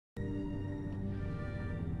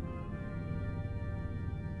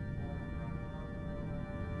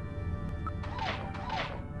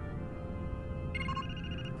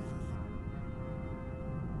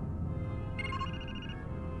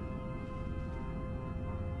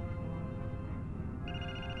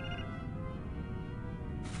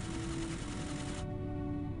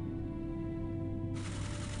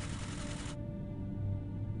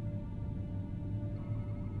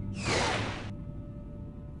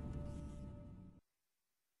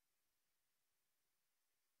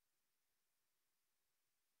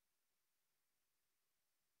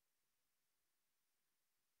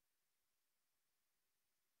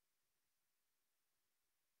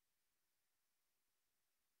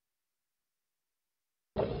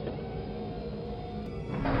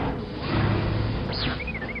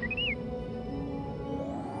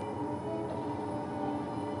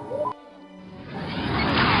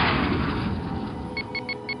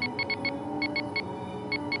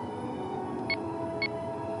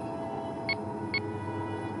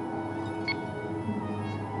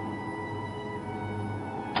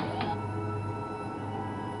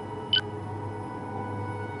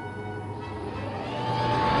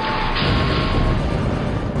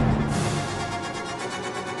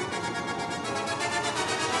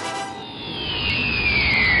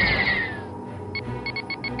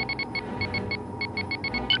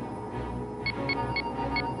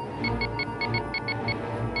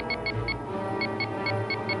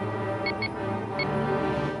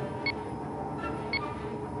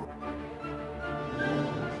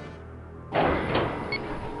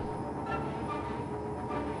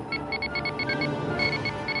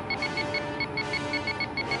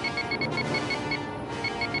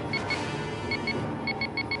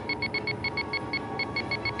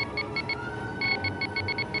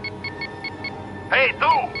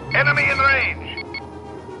Enemy in range.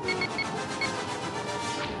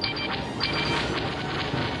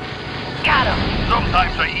 Got him.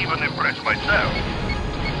 Sometimes I even impress myself.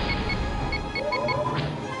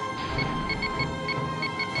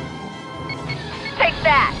 Take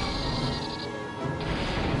that.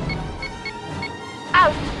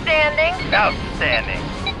 Outstanding. Outstanding.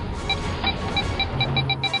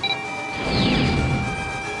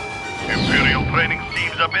 Imperial training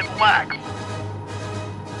seems a bit lax.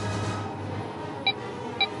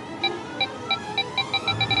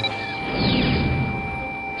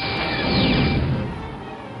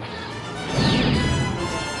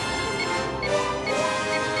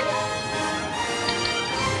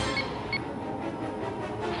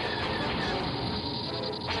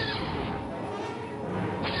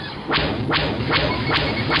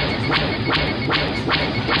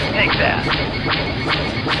 Take that.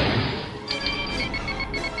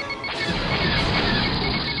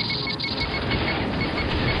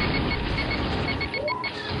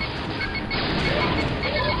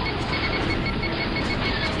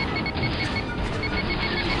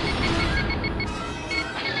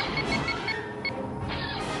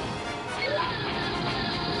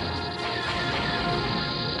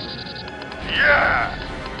 Yeah!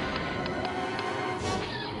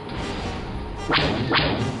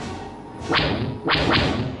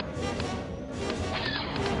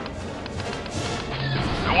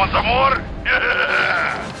 You want some more?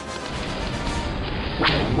 Yeah!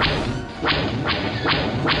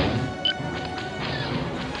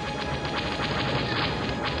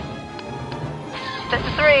 This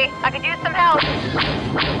is 3. I could use some help.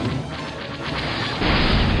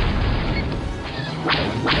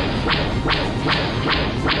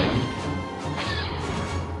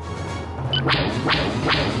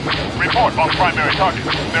 Report on primary target.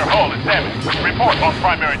 Their hull is damaged. Report on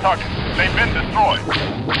primary target. They've been destroyed.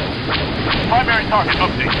 Primary target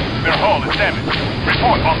update. Their hull is damaged.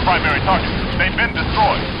 Report on primary target. They've been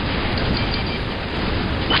destroyed.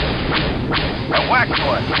 A whacked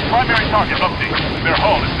one. Primary target update. Their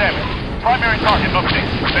hull is damaged. Primary target update.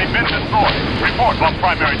 They've been destroyed. Report on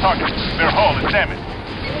primary target. Their hull is damaged.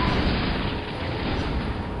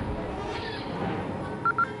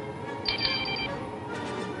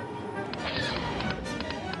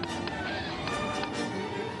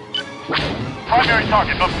 Primary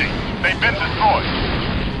target update. They've been destroyed.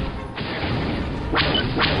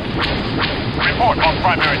 Report on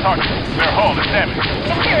primary target. Their hull is damaged.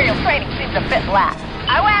 Imperial training seems a bit lax.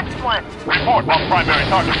 I waxed one. Report on primary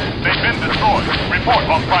target. They've been destroyed. Report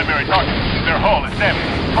on primary target. Their hull is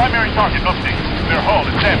damaged. Primary target update. Their hull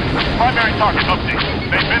is damaged. Primary target update.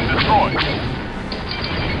 They've been destroyed.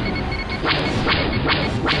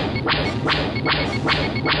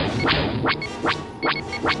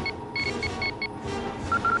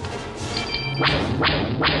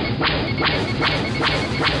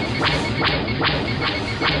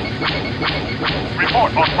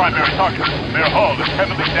 Report on primary target. Their hull is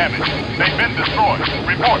heavily damaged. They've been destroyed.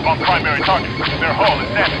 Report on primary target. Their hull is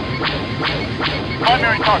damaged.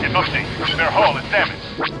 Primary target update. Their hull is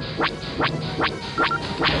damaged.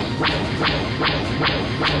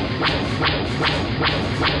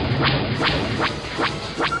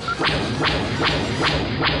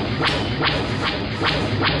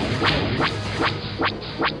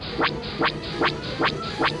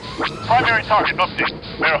 Primary target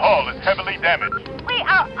update. Their hull is heavily damaged. We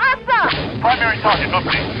are awesome! Primary target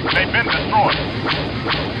update. They've been destroyed.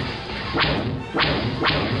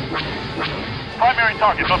 Primary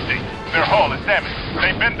target update. Their hull is damaged.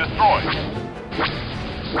 They've been destroyed.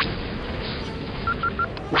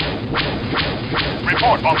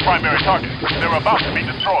 Report on primary target. They're about to be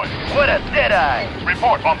destroyed. What a dead-eye!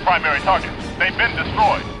 Report on primary target. They've been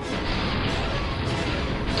destroyed.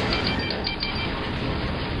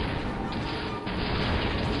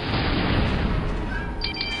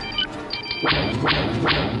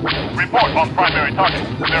 Report on primary target.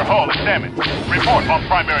 Their hull is damaged. Report on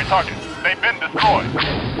primary target. They've been destroyed.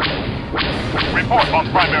 Report on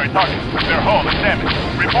primary target. Their hull is damaged.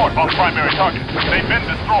 Report on primary target. They've been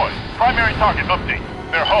destroyed. Primary target update.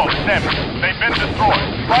 Their hull is damaged. They've been destroyed.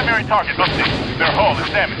 Primary target update. Their hull is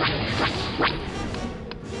damaged.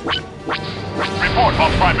 Report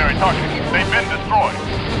on primary target. They've been destroyed.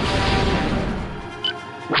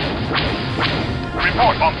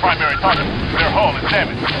 Report on primary target. Their hull is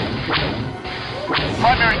damaged.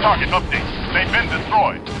 Primary target update. They've been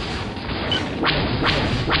destroyed.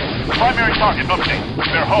 Primary target update.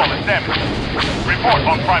 Their hull is damaged. Report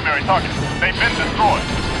on primary target. They've been destroyed.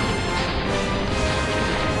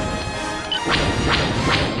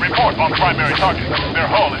 Report on primary target. Their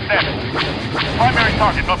hull is damaged. Primary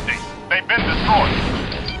target update. They've been destroyed.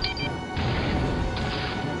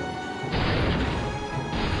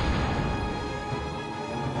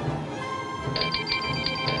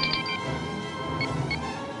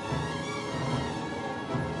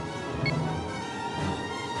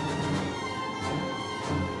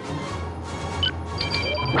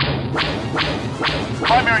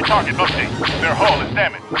 Primary target update. Their hull is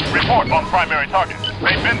damaged. Report on primary target.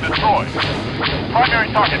 They've been destroyed.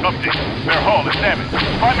 Primary target update. Their hull is damaged.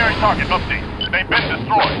 Primary target update. They've been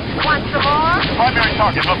destroyed. Want some more? Primary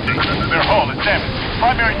target update. Their hull is damaged.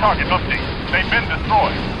 Primary target update. They've been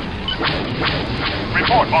destroyed.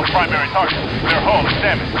 Report on primary target. Their hull is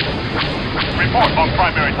damaged. Report on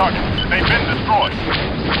primary target. They've been destroyed.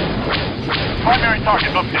 Primary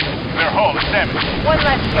target update. Their hull is damaged. One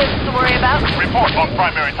less kids to worry about. Report on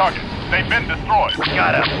primary target. They've been destroyed.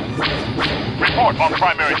 Got him. Report on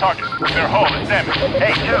primary target. Their hull is damaged.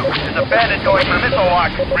 Hey, 2, there's a bandit going for missile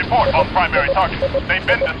lock. Report on primary target. They've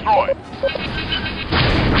been destroyed.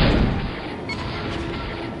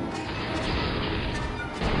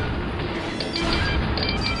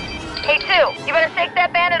 Hey, 2, you better take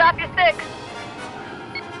that bandit off your sticks.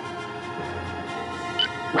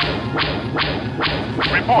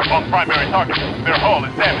 Report on primary target. Their hull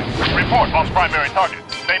is damaged. Report on primary target.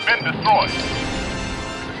 They've been destroyed.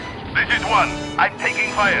 This is 1. I'm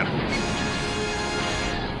taking fire.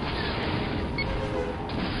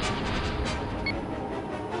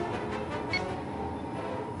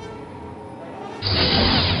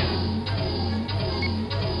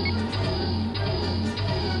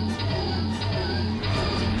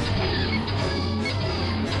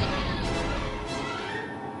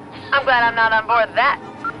 I'm glad I'm not on board that.